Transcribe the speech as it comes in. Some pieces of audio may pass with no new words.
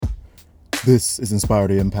This is Inspire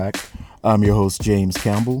to Impact. I'm your host, James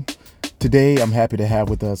Campbell. Today, I'm happy to have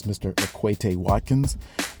with us Mr. Equate Watkins,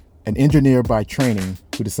 an engineer by training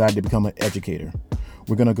who decided to become an educator.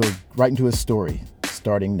 We're going to go right into his story,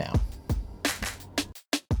 starting now.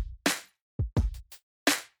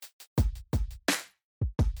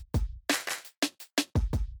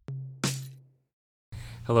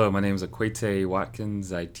 Hello, my name is Equate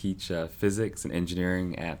Watkins. I teach physics and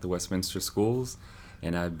engineering at the Westminster Schools,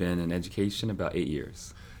 and I've been in education about 8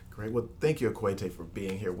 years. Great. Well, thank you, Equate, for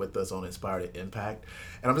being here with us on Inspire to Impact.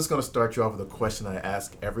 And I'm just going to start you off with a question I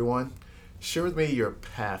ask everyone. Share with me your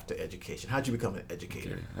path to education. How'd you become an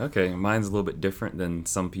educator? Okay, mine's a little bit different than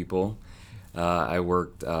some people. I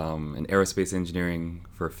worked in aerospace engineering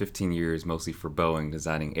for 15 years, mostly for Boeing,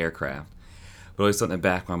 designing aircraft. But always something in the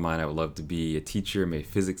back of my mind, I would love to be a teacher, maybe a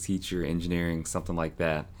physics teacher, engineering, something like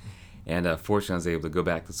that. And fortunately, I was able to go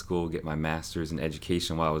back to school, get my master's in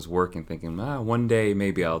education while I was working, thinking, one day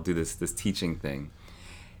maybe I'll do this teaching thing.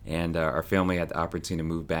 And our family had the opportunity to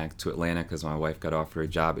move back to Atlanta because my wife got offered a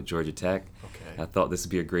job at Georgia Tech. Okay. I thought this would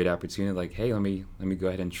be a great opportunity. Like, hey, let me go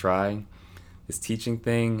ahead and try this teaching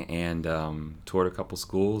thing, and toured a couple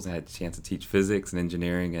schools. I had a chance to teach physics and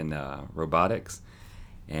engineering and robotics,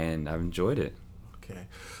 and I've enjoyed it. Okay.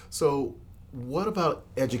 So what about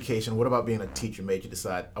education? What about being a teacher made you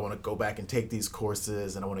decide, I want to go back and take these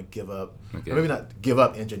courses and I want to give up, Okay. or maybe not give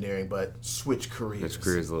up engineering, but switch careers? Switch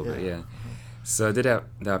careers a little bit, yeah. So I did have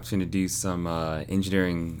the opportunity to do some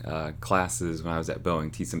engineering classes when I was at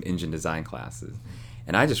Boeing, teach some engine design classes.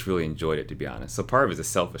 And I just really enjoyed it, to be honest. So part of it is a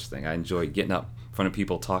selfish thing. I enjoy getting up in front of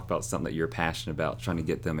people, talk about something that you're passionate about, trying to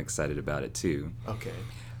get them excited about it too. Okay.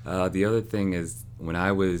 The other thing is when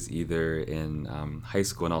I was either in high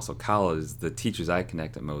school and also college, the teachers I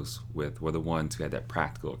connected most with were the ones who had that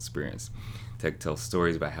practical experience. To tell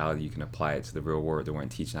stories about how you can apply it to the real world. They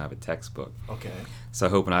weren't teaching out of a textbook. Okay. So I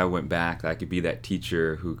hope when I went back, I could be that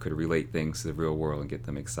teacher who could relate things to the real world and get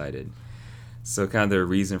them excited. So kind of the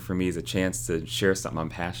reason for me is a chance to share something I'm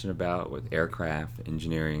passionate about with aircraft,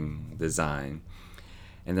 engineering, design.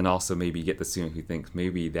 And then also maybe get the student who thinks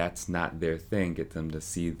maybe that's not their thing, get them to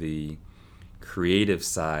see the creative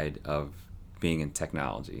side of being in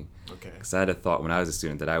technology. Okay. Because I had a thought when I was a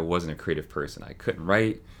student that I wasn't a creative person. I couldn't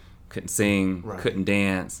write, couldn't sing, Right. couldn't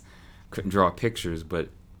dance, couldn't draw pictures, but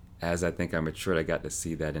as I think I matured, I got to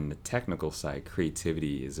see that in the technical side,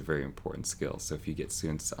 creativity is a very important skill. So if you get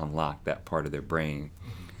students to unlock that part of their brain,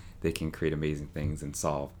 they can create amazing things and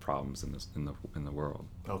solve problems in the world.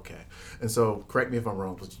 Okay. And so, correct me if I'm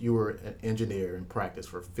wrong, but you were an engineer in practice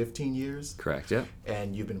for 15 years? Correct, yeah.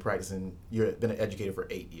 And you've been been an educator for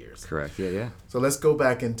 8 years. Correct, yeah. So let's go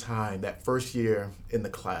back in time, that first year in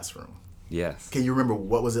the classroom. Yes. Can you remember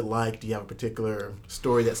what was it like? Do you have a particular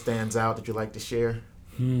story that stands out that you'd like to share?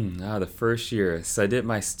 The first year. So I did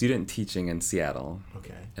my student teaching in Seattle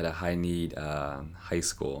Okay. at a high-need high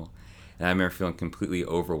school. And I remember feeling completely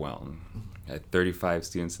overwhelmed. I had 35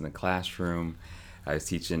 students in the classroom. I was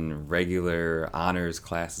teaching regular honors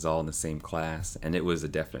classes all in the same class. And it was a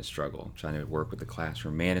definite struggle, trying to work with the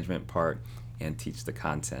classroom management part and teach the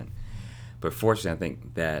content. But fortunately, I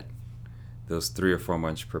think that those 3 or 4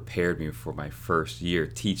 months prepared me for my first year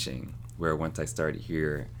teaching, where once I started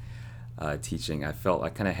here teaching, I felt I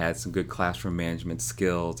kind of had some good classroom management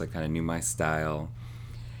skills. I kind of knew my style.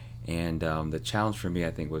 And the challenge for me,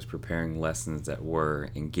 I think, was preparing lessons that were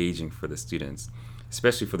engaging for the students,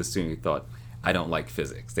 especially for the student who thought, I don't like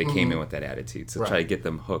physics. They came in with that attitude. So try to get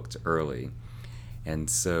them hooked early. And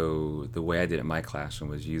so the way I did it in my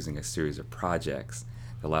classroom was using a series of projects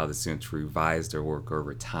that allowed the students to revise their work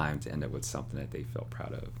over time to end up with something that they felt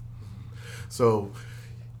proud of. So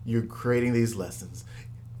you're creating these lessons.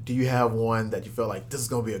 Do you have one that you felt like, this is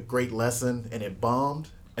going to be a great lesson and it bombed?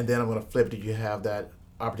 And then I'm going to flip. Did you have that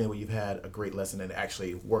opportunity where you've had a great lesson and it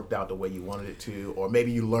actually worked out the way you wanted it to? Or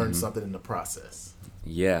maybe you learned something in the process?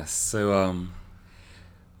 Yes. So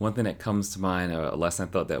one thing that comes to mind, a lesson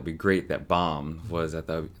I thought that would be great that bombed, was I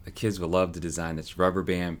thought the kids would love to design this rubber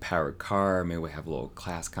band powered car. Maybe we have a little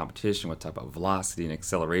class competition. We'll talk about velocity and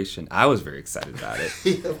acceleration. I was very excited about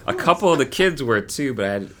it. A couple of the kids were too, but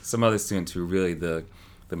I had some other students who really the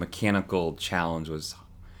mechanical challenge was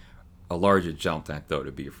a larger jump than I thought it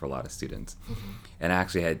would be for a lot of students. And I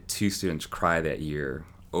actually had 2 students cry that year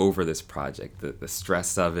over this project, the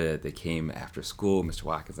stress of it. They came after school, Mr.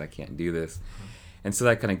 Watkins, I can't do this. And so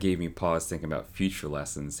that kind of gave me pause thinking about future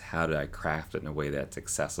lessons. How do I craft it in a way that's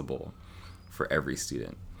accessible for every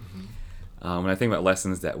student? When I think about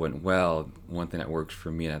lessons that went well, one thing that works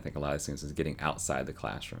for me, and I think a lot of students, is getting outside the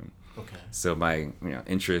classroom. Okay. So my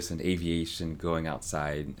interest in aviation, going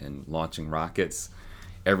outside and launching rockets,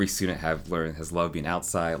 every student has loved being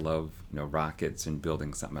outside, love rockets and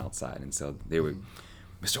building something outside, and so they would.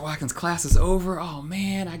 Mr. Watkins, class is over. Oh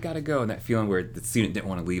man, I gotta go. And that feeling where the student didn't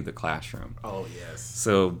want to leave the classroom. Oh yes.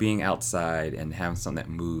 So being outside and having something that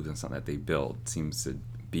moves and something that they build seems to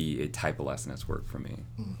be a type of lesson that's worked for me.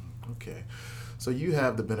 Okay. So you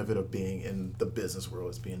have the benefit of being in the business world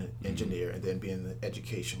as being an engineer and then being in the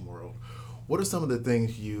education world. What are some of the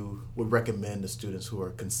things you would recommend to students who are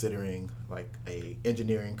considering like a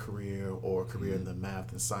engineering career or a career in the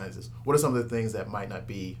math and sciences? What are some of the things that might not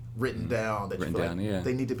be written down that you feel like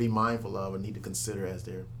they need to be mindful of or need to consider as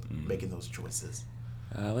they're making those choices?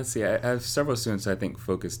 Let's see. I have several students I think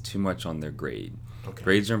focus too much on their grade. Okay.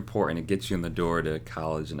 Grades are important. It gets you in the door to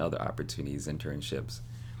college and other opportunities, internships.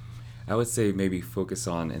 I would say maybe focus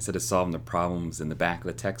on, instead of solving the problems in the back of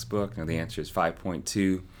the textbook, the answer is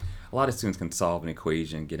 5.2. A lot of students can solve an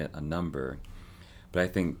equation, get a number. But I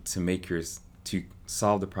think to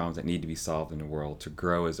solve the problems that need to be solved in the world, to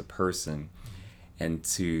grow as a person, and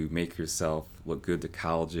to make yourself look good to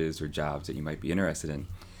colleges or jobs that you might be interested in,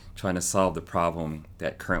 trying to solve the problem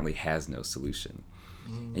that currently has no solution.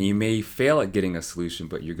 And you may fail at getting a solution,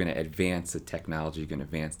 but you're going to advance the technology, you're going to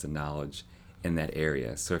advance the knowledge in that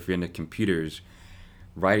area. So if you're into computers,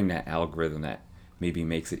 writing that algorithm that maybe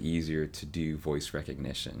makes it easier to do voice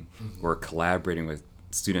recognition, or collaborating with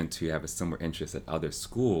students who have a similar interest at other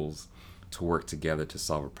schools to work together to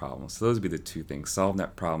solve a problem. So those would be the two things: solving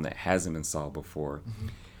that problem that hasn't been solved before,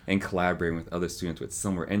 and collaborating with other students with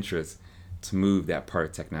similar interests to move that part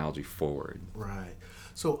of technology forward. Right.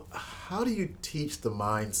 So how do you teach the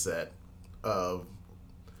mindset of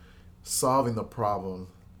solving the problem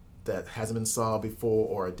that hasn't been solved before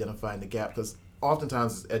or identifying the gap? Because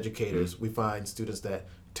oftentimes as educators, we find students that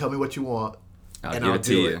tell me what you want and I'll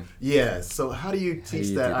do it. Yeah. So how do you teach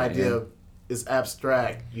that idea is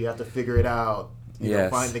abstract? You have to figure it out. You know,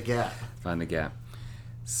 find the gap. Find the gap.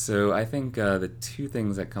 So I think the two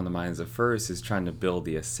things that come to mind is the first is trying to build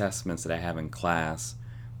the assessments that I have in class,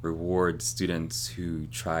 reward students who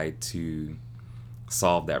try to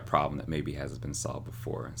solve that problem that maybe hasn't been solved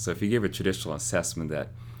before. So if you give a traditional assessment that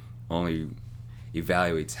only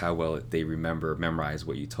evaluates how well they memorize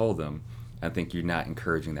what you told them, I think you're not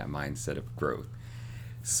encouraging that mindset of growth.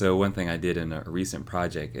 So one thing I did in a recent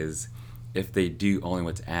project is if they do only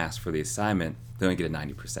what's asked for the assignment, they only get a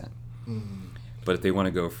 90%. But if they want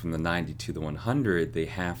to go from the 90 to the 100, they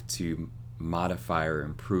have to modify or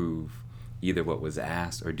improve either what was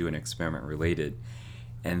asked or do an experiment related.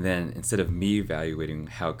 And then instead of me evaluating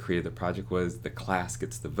how creative the project was, the class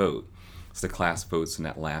gets the vote. So the class votes in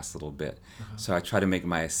that last little bit. So I try to make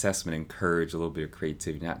my assessment encourage a little bit of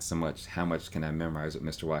creativity, not so much how much can I memorize what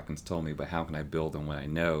Mr. Watkins told me, but how can I build on what I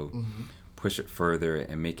know, push it further,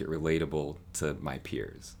 and make it relatable to my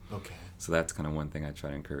peers. Okay. So that's kind of one thing I try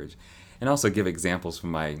to encourage. And also give examples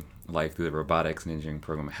from my life through the robotics and engineering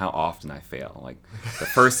program, how often I fail. Like the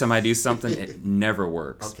first time I do something, it never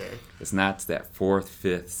works. Okay. It's not that fourth,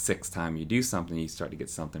 fifth, sixth time you do something, you start to get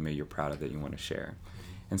something maybe you're proud of that you want to share.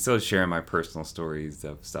 And so sharing my personal stories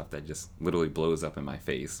of stuff that just literally blows up in my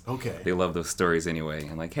face. Okay. They love those stories anyway.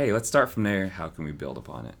 And like, hey, let's start from there. How can we build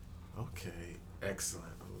upon it? Okay.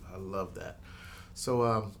 Excellent. I love that.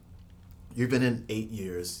 So you've been in 8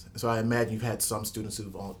 years. So I imagine you've had some students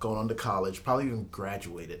who've gone on to college, probably even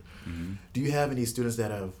graduated. Do you have any students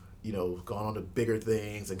that have, gone on to bigger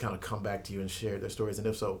things and kind of come back to you and share their stories? And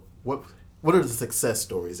if so, what are the success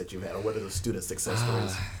stories that you've had, or what are the student success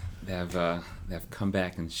stories? They have come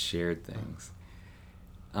back and shared things.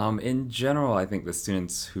 In general, I think the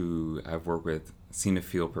students who I've worked with seem to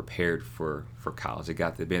feel prepared for college. They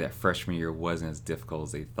got that freshman year wasn't as difficult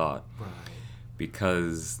as they thought, Right.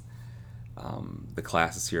 because the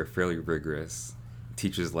classes here are fairly rigorous.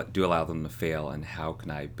 Teachers do allow them to fail, and how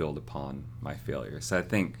can I build upon my failure? So I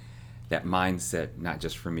think that mindset, not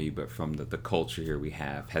just for me, but from the culture here we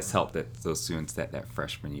have, has helped those students that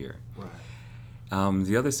freshman year. Right.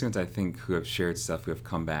 The other students I think who have shared stuff, who have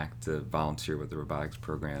come back to volunteer with the robotics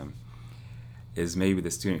program, is maybe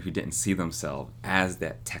the student who didn't see themselves as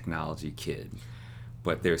that technology kid,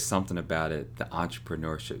 but there's something about it, the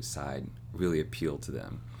entrepreneurship side really appealed to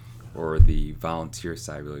them, or the volunteer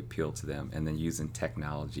side really appealed to them, and then using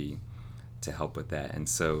technology to help with that. And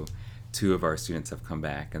so 2 of our students have come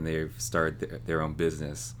back and they've started their own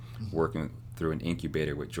business working through an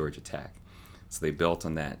incubator with Georgia Tech. So they built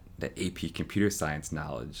on that AP computer science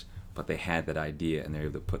knowledge, but they had that idea and they're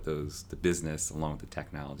able to put the business along with the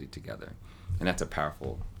technology together. And that's a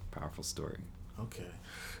powerful story. Okay.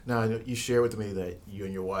 Now, you shared with me that you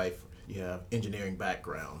and your wife, you have engineering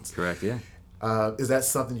backgrounds. Correct, yeah. Is that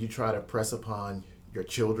something you try to press upon your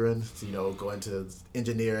children to, go into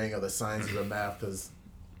engineering or the sciences or math? Because,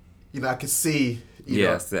 I could see,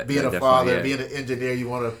 Yes, being a father, being an engineer, you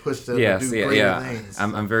want to push them to do greater things.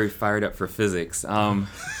 I'm very fired up for physics. But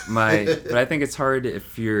I think it's hard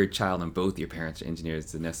if you're a child and both your parents are engineers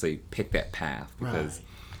to necessarily pick that path because, Right.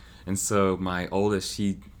 and so my oldest,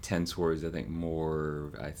 she tends towards, I think,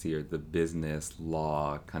 more, I see her the business,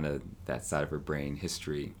 law, kind of that side of her brain,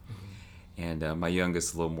 history. And my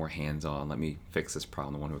youngest, a little more hands-on. Let me fix this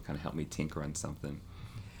problem. The one who would kind of help me tinker on something.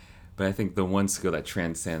 But I think the one skill that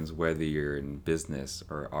transcends whether you're in business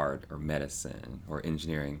or art or medicine or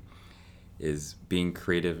engineering is being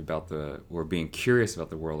creative or being curious about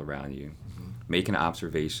the world around you, making an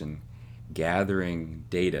observation, gathering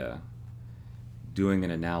data, doing an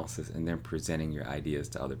analysis, and then presenting your ideas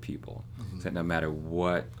to other people. So that no matter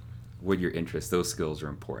what your interests, those skills are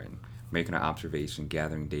important. Making an observation,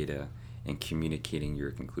 gathering data, and communicating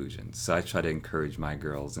your conclusions. So I try to encourage my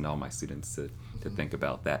girls and all my students to think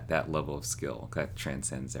about that level of skill that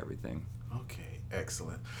transcends everything. Okay,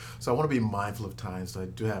 excellent. So I want to be mindful of time, so I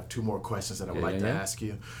do have two more questions that I would like to ask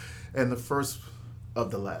you. And the first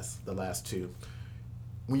of the last two,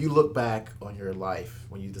 when you look back on your life,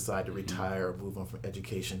 when you decide to retire or move on from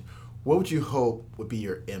education, what would you hope would be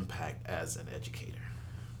your impact as an educator?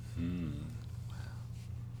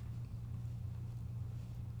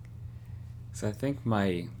 So I think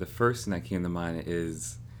the first thing that came to mind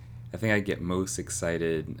is I think I get most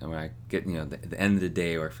excited when I get the end of the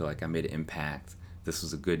day where I feel like I made an impact. This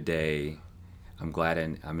was a good day. I'm glad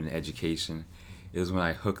I'm in education. Is when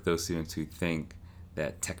I hook those students who think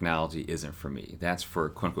that technology isn't for me. That's for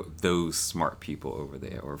quote unquote those smart people over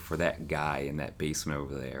there, or for that guy in that basement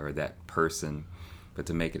over there, or that person, but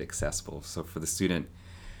to make it accessible. So for the student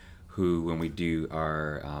who, when we do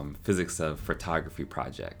our physics of photography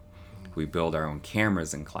project, we build our own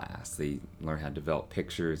cameras in class. They learn how to develop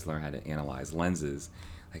pictures, learn how to analyze lenses.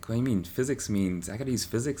 Like, what do you mean? Physics means I got to use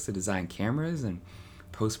physics to design cameras and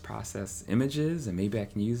post-process images, and maybe I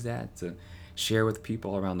can use that to share with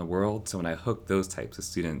people around the world. So when I hook those types of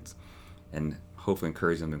students and hopefully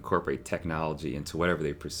encourage them to incorporate technology into whatever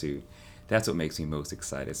they pursue, that's what makes me most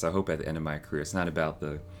excited. So I hope at the end of my career, it's not about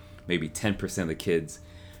the maybe 10% of the kids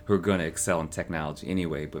who are going to excel in technology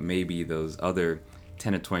anyway, but maybe those other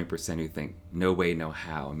 10 to 20% who think no way, no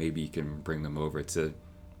how, and maybe you can bring them over to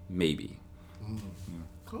maybe.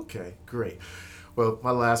 Okay, great. Well, my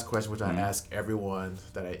last question, which I ask everyone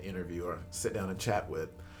that I interview or sit down and chat with,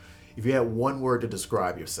 if you had one word to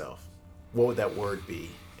describe yourself, what would that word be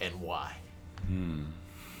and why?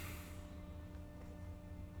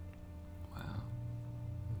 Wow.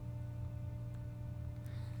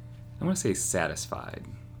 I'm going to say satisfied.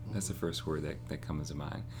 That's the first word that comes to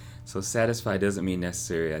mind. So satisfied doesn't mean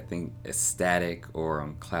necessarily, I think, ecstatic or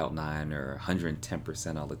on cloud nine or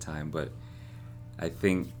 110% all the time, but I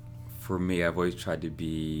think for me, I've always tried to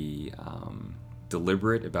be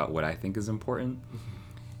deliberate about what I think is important.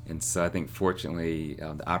 And so I think fortunately,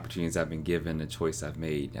 the opportunities I've been given, the choice I've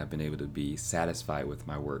made, I've been able to be satisfied with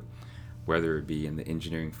my work, whether it be in the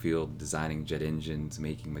engineering field, designing jet engines,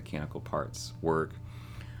 making mechanical parts work,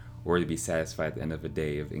 or to be satisfied at the end of the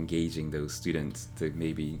day of engaging those students to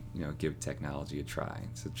maybe give technology a try.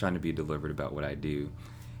 So trying to be deliberate about what I do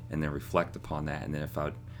and then reflect upon that. And then if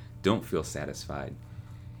I don't feel satisfied,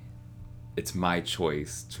 it's my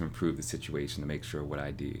choice to improve the situation to make sure what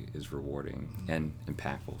I do is rewarding and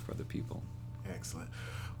impactful for other people. Excellent.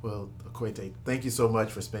 Well, Okoite, thank you so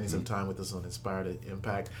much for spending some time with us on Inspire to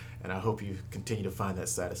Impact, and I hope you continue to find that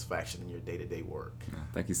satisfaction in your day-to-day work.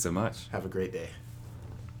 Thank you so much. Have a great day.